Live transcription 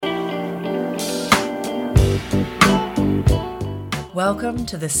Welcome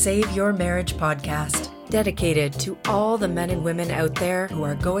to the Save Your Marriage podcast, dedicated to all the men and women out there who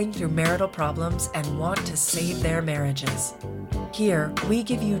are going through marital problems and want to save their marriages. Here, we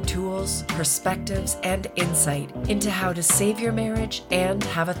give you tools, perspectives, and insight into how to save your marriage and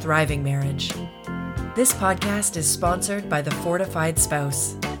have a thriving marriage. This podcast is sponsored by The Fortified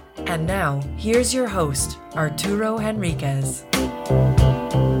Spouse. And now, here's your host, Arturo Henriquez.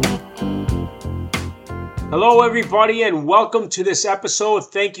 Hello, everybody, and welcome to this episode.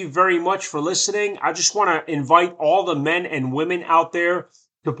 Thank you very much for listening. I just want to invite all the men and women out there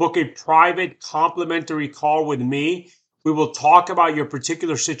to book a private complimentary call with me. We will talk about your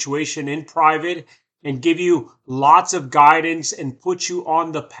particular situation in private and give you lots of guidance and put you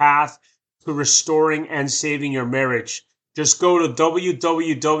on the path to restoring and saving your marriage. Just go to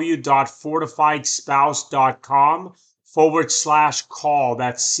www.fortifiedspouse.com/call.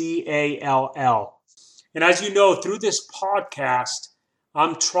 That's CALL. And as you know, through this podcast,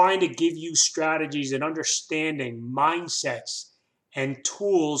 I'm trying to give you strategies and understanding, mindsets, and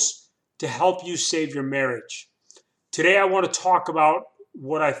tools to help you save your marriage. Today, I want to talk about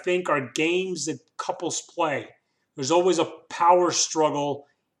what I think are games that couples play. There's always a power struggle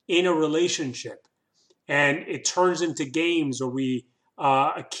in a relationship, and it turns into games, or we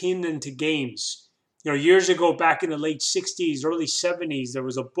akin into games. Years ago, back in the late 60s, early 70s, there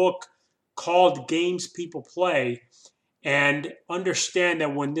was a book called Games People Play. And understand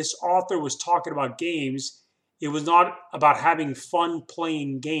that when this author was talking about games, it was not about having fun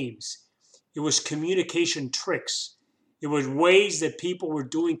playing games. It was communication tricks. It was ways that people were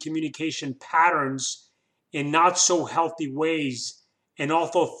doing communication patterns in not so healthy ways, and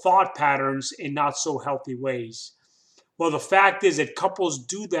also thought patterns in not so healthy ways. Well, the fact is that couples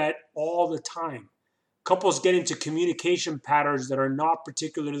do that all the time. Couples get into communication patterns that are not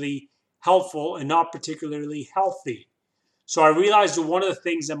particularly helpful and not particularly healthy. So I realized that one of the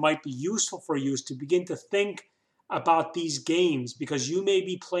things that might be useful for you is to begin to think about these games, because you may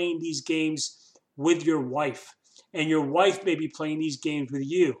be playing these games with your wife, and your wife may be playing these games with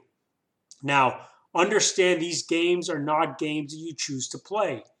you. Now, understand these games are not games that you choose to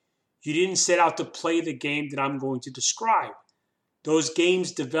play. You didn't set out to play the game that I'm going to describe. Those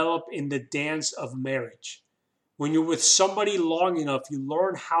games develop in the dance of marriage. When you're with somebody long enough, you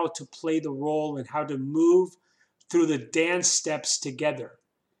learn how to play the role and how to move through the dance steps together.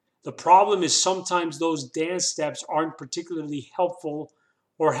 The problem is sometimes those dance steps aren't particularly helpful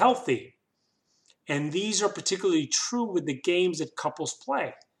or healthy. And these are particularly true with the games that couples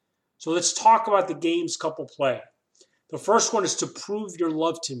play. So let's talk about the games couple play. The first one is to prove your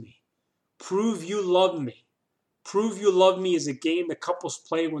love to me. Prove you love me. Prove you love me is a game that couples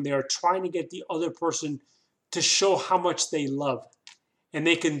play when they are trying to get the other person to show how much they love. And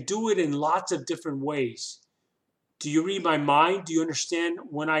they can do it in lots of different ways. Do you read my mind? Do you understand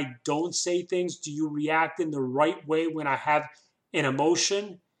when I don't say things? Do you react in the right way when I have an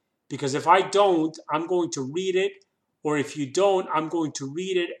emotion? Because if I don't, I'm going to read it. Or if you don't, I'm going to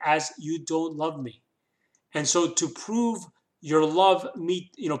read it as you don't love me. And so to prove your love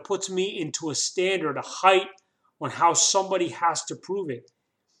puts me into a standard, a height on how somebody has to prove it.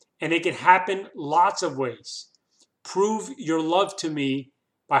 And it can happen lots of ways. Prove your love to me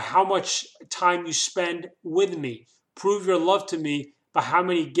by how much time you spend with me. Prove your love to me by how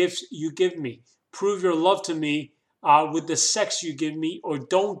many gifts you give me. Prove your love to me with the sex you give me or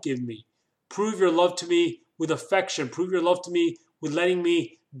don't give me. Prove your love to me with affection. Prove your love to me with letting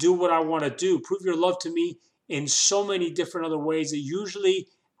me do what I want to do. Prove your love to me in so many different other ways that usually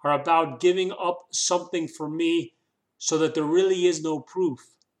are about giving up something for me so that there really is no proof.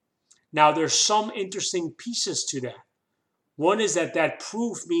 Now, there's some interesting pieces to that. One is that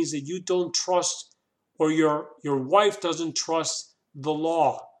proof means that you don't trust, or your wife doesn't trust the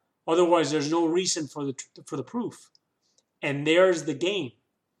law. Otherwise, there's no reason for the proof. And there's the game.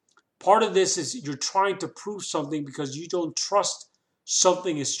 Part of this is you're trying to prove something because you don't trust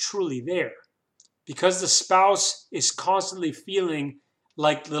something is truly there. Because the spouse is constantly feeling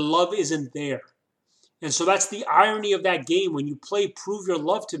like the love isn't there. And so that's the irony of that game. When you play Prove Your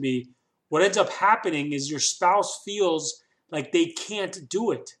Love to Me, what ends up happening is your spouse feels like they can't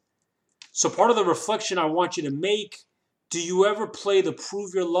do it. So part of the reflection I want you to make, do you ever play the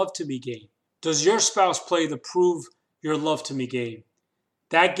Prove Your Love to Me game? Does your spouse play the Prove Your Love to Me game?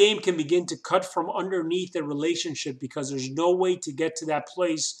 That game can begin to cut from underneath the relationship because there's no way to get to that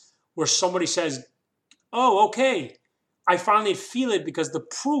place where somebody says, oh, okay, I finally feel it, because the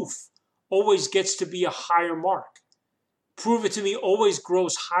proof always gets to be a higher mark. Prove it to me always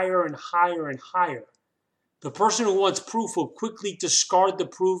grows higher and higher and higher. The person who wants proof will quickly discard the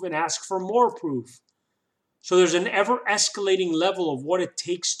proof and ask for more proof. So there's an ever escalating level of what it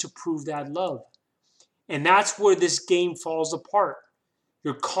takes to prove that love. And that's where this game falls apart.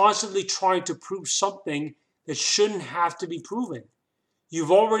 You're constantly trying to prove something that shouldn't have to be proven.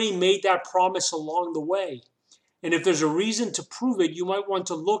 You've already made that promise along the way. And if there's a reason to prove it, you might want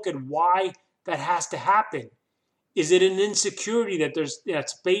to look at why that has to happen. Is it an insecurity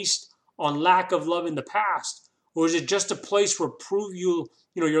that's based on lack of love in the past? Or is it just a place where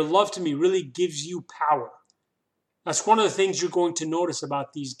your love to me really gives you power? That's one of the things you're going to notice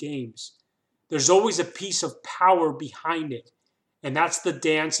about these games. There's always a piece of power behind it. And that's the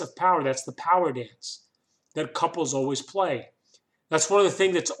dance of power. That's the power dance that couples always play. That's one of the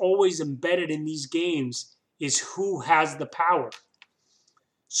things that's always embedded in these games is who has the power.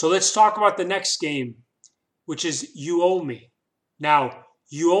 So let's talk about the next game, which is You Owe Me. Now,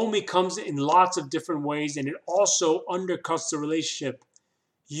 You Owe Me comes in lots of different ways, and it also undercuts the relationship.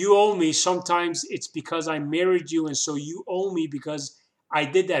 You owe me, sometimes it's because I married you, and so you owe me because I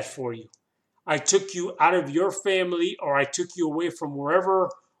did that for you. I took you out of your family, or I took you away from wherever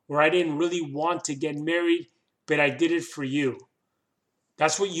where I didn't really want to get married, but I did it for you.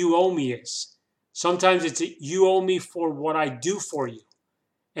 That's what you owe me is. Sometimes it's you owe me for what I do for you.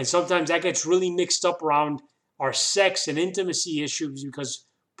 And sometimes that gets really mixed up around our sex and intimacy issues because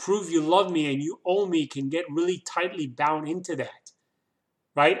prove you love me and you owe me can get really tightly bound into that.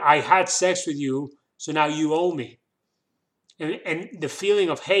 Right? I had sex with you, so now you owe me. And the feeling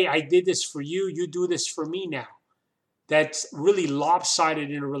of, hey, I did this for you, you do this for me now. That's really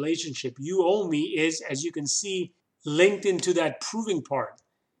lopsided in a relationship. You owe me is, as you can see, linked into that proving part.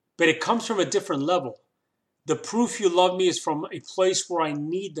 But it comes from a different level. The proof you love me is from a place where I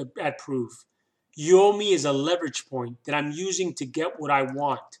need that proof. You owe me is a leverage point that I'm using to get what I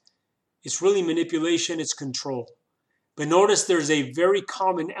want. It's really manipulation, it's control. But notice there's a very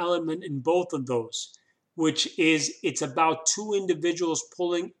common element in both of those, which is it's about two individuals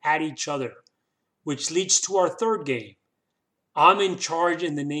pulling at each other, which leads to our third game. I'm in charge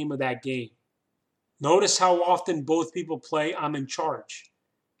in the name of that game. Notice how often both people play I'm in charge.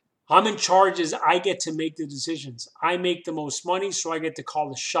 I'm in charge is I get to make the decisions. I make the most money, so I get to call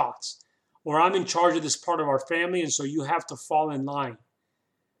the shots. Or I'm in charge of this part of our family, and so you have to fall in line.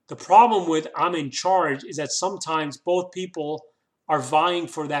 The problem with I'm in charge is that sometimes both people are vying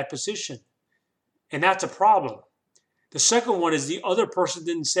for that position. And that's a problem. The second one is the other person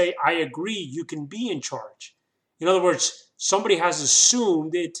didn't say, I agree, you can be in charge. In other words, somebody has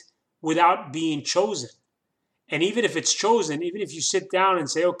assumed it without being chosen. And even if it's chosen, even if you sit down and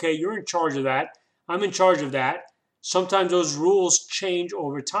say, okay, you're in charge of that, I'm in charge of that, sometimes those rules change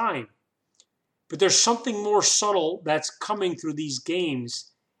over time. But there's something more subtle that's coming through these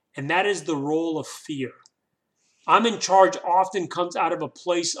games, and that is the role of fear. I'm in charge often comes out of a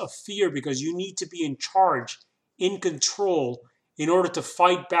place of fear because you need to be in charge, in control, in order to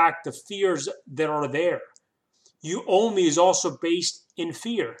fight back the fears that are there. You owe me is also based in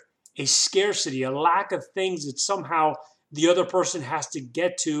fear, a scarcity, a lack of things that somehow the other person has to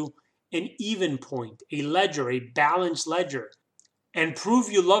get to an even point, a ledger, a balanced ledger. And prove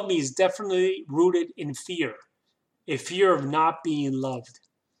you love me is definitely rooted in fear, a fear of not being loved.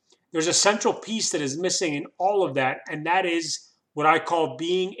 There's a central piece that is missing in all of that, and that is what I call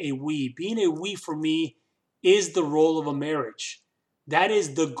being a we. Being a we for me is the role of a marriage. That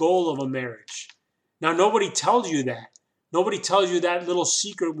is the goal of a marriage. Now, nobody tells you that. Nobody tells you that little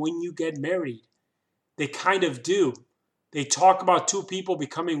secret when you get married. They kind of do. They talk about two people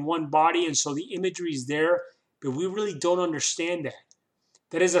becoming one body, and so the imagery is there, but we really don't understand that.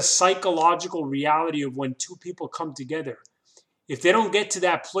 That is a psychological reality of when two people come together. If they don't get to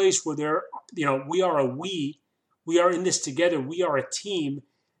that place where we are a we are in this together, we are a team,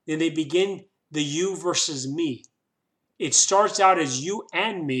 then they begin the you versus me. It starts out as you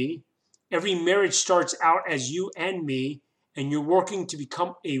and me. Every marriage starts out as you and me, and you're working to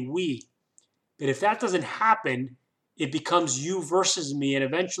become a we. But if that doesn't happen, it becomes you versus me, and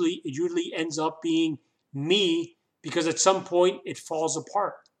eventually it usually ends up being me because at some point it falls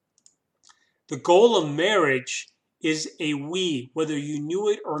apart. The goal of marriage is a we, whether you knew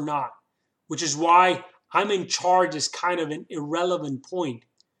it or not, which is why I'm in charge is kind of an irrelevant point.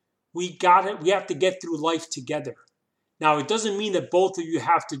 We have to get through life together. Now, it doesn't mean that both of you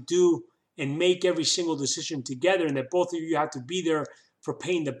have to do and make every single decision together and that both of you have to be there for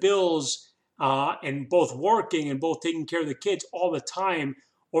paying the bills and both working and both taking care of the kids all the time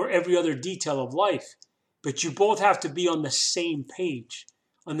or every other detail of life. But you both have to be on the same page,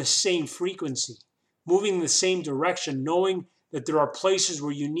 on the same frequency, moving in the same direction, knowing that there are places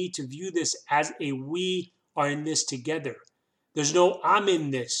where you need to view this as a we are in this together. There's no I'm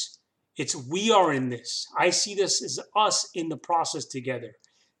in this. It's we are in this. I see this as us in the process together.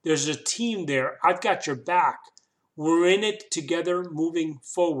 There's a team there. I've got your back. We're in it together moving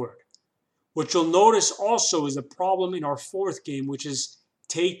forward. What you'll notice also is a problem in our fourth game, which is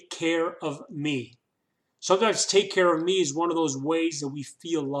take care of me. Sometimes take care of me is one of those ways that we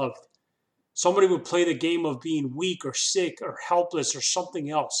feel loved. Somebody would play the game of being weak or sick or helpless or something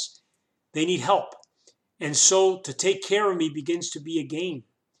else. They need help. And so to take care of me begins to be a game.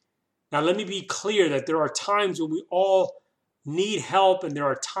 Now, let me be clear that there are times when we all need help, and there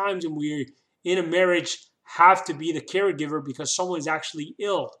are times when we, in a marriage, have to be the caregiver because someone is actually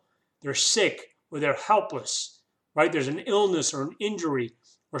ill. They're sick or they're helpless, right? There's an illness or an injury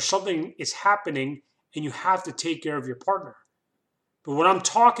or something is happening, and you have to take care of your partner. But what I'm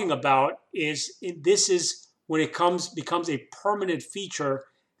talking about is this is when it becomes a permanent feature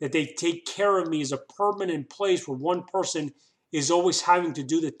that they take care of me as a permanent place where one person is always having to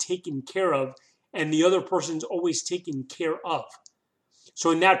do the taking care of and the other person's always taken care of.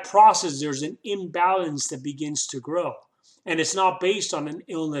 So in that process, there's an imbalance that begins to grow. And it's not based on an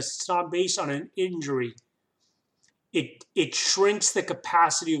illness. It's not based on an injury. It shrinks the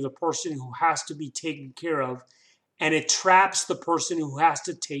capacity of the person who has to be taken care of, and it traps the person who has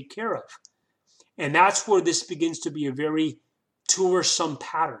to take care of. And that's where this begins to be a very toursome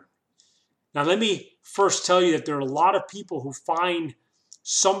pattern. Now, let me first tell you that there are a lot of people who find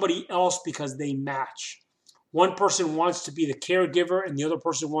somebody else because they match. One person wants to be the caregiver and the other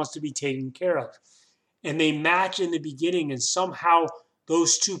person wants to be taken care of. And they match in the beginning, and somehow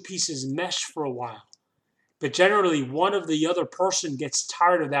those two pieces mesh for a while. But generally, one of the other person gets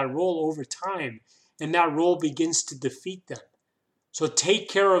tired of that role over time, and that role begins to defeat them. So take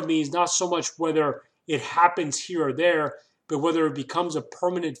care of me is not so much whether it happens here or there, but whether it becomes a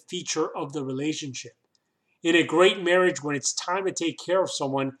permanent feature of the relationship. In a great marriage, when it's time to take care of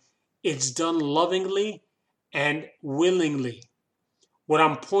someone, it's done lovingly and willingly. What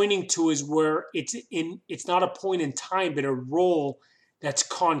I'm pointing to is where it's not a point in time, but a role that's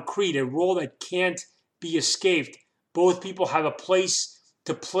concrete, a role that can't be escaped. Both people have a place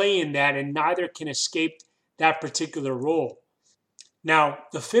to play in that, and neither can escape that particular role. Now,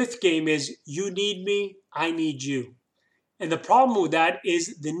 the fifth game is you need me, I need you. And the problem with that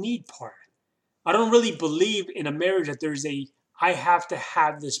is the need part. I don't really believe in a marriage that there's I have to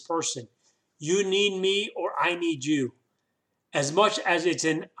have this person. You need me or I need you. As much as it's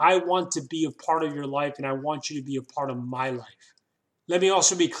I want to be a part of your life and I want you to be a part of my life. Let me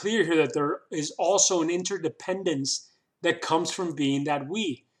also be clear here that there is also an interdependence that comes from being that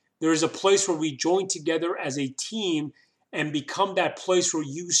we. There is a place where we join together as a team and become that place where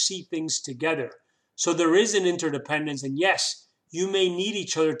you see things together. So there is an interdependence, and yes, you may need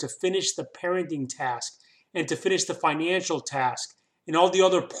each other to finish the parenting task and to finish the financial task and all the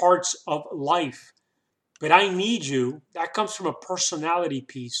other parts of life. But I need you, that comes from a personality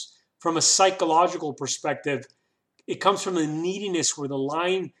piece, from a psychological perspective. It comes from a neediness where the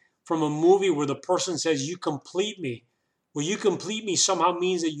line from a movie where the person says, you complete me. Well, you complete me somehow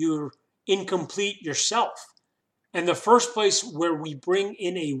means that you're incomplete yourself. And the first place where we bring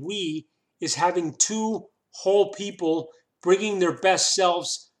in a we is having two whole people bringing their best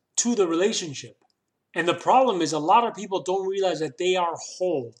selves to the relationship. And the problem is a lot of people don't realize that they are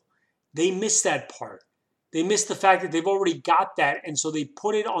whole. They miss that part. They miss the fact that they've already got that, and so they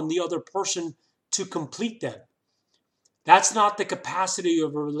put it on the other person to complete them. That's not the capacity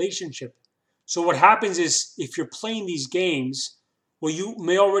of a relationship. So what happens is if you're playing these games, well, you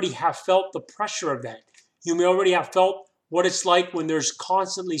may already have felt the pressure of that. You may already have felt what it's like when there's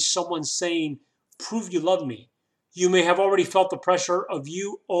constantly someone saying, prove you love me. You may have already felt the pressure of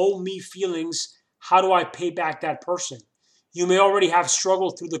you owe me feelings. How do I pay back that person? You may already have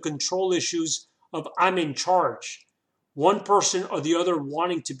struggled through the control issues of I'm in charge. One person or the other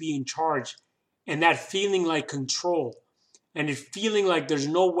wanting to be in charge and that feeling like control and it feeling like there's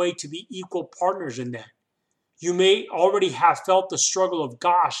no way to be equal partners in that. You may already have felt the struggle of,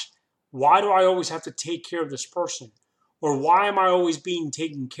 gosh, why do I always have to take care of this person? Or why am I always being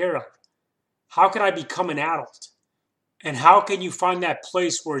taken care of? How can I become an adult? And how can you find that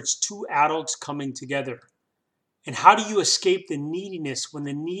place where it's two adults coming together? And how do you escape the neediness when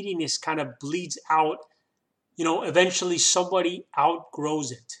the neediness kind of bleeds out? Eventually somebody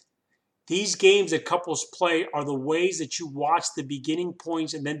outgrows it. These games that couples play are the ways that you watch the beginning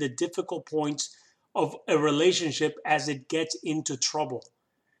points and then the difficult points of a relationship as it gets into trouble.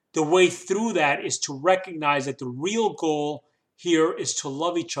 The way through that is to recognize that the real goal here is to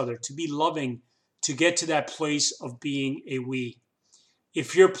love each other, to be loving, to get to that place of being a we.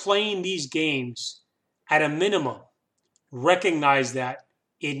 If you're playing these games, at a minimum, recognize that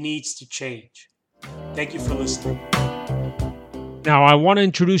It needs to change. Thank you for listening. Now, I want to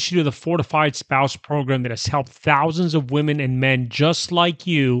introduce you to the Fortified Spouse program that has helped thousands of women and men just like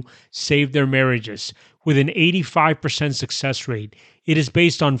you save their marriages with an 85% success rate. It is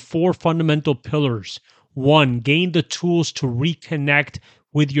based on 4 fundamental pillars. 1, gain the tools to reconnect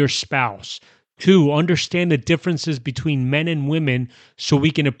with your spouse. 2, understand the differences between men and women so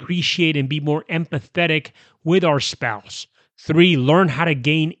we can appreciate and be more empathetic with our spouse. 3, learn how to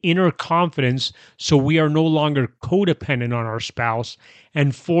gain inner confidence so we are no longer codependent on our spouse.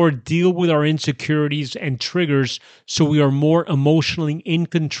 And 4, deal with our insecurities and triggers so we are more emotionally in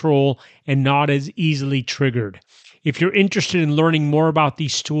control and not as easily triggered. If you're interested in learning more about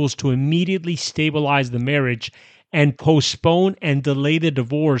these tools to immediately stabilize the marriage and postpone and delay the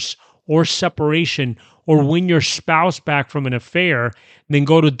divorce or separation or win your spouse back from an affair, then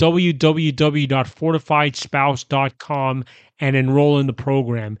go to www.fortifiedspouse.com and enroll in the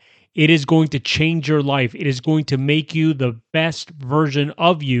program. It is going to change your life. It is going to make you the best version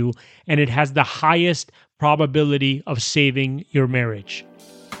of you, and it has the highest probability of saving your marriage.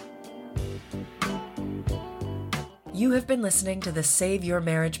 You have been listening to the Save Your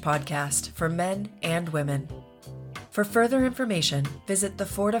Marriage podcast for men and women. For further information, visit The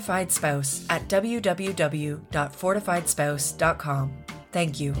Fortified Spouse at www.fortifiedspouse.com.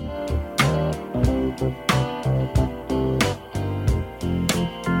 Thank you.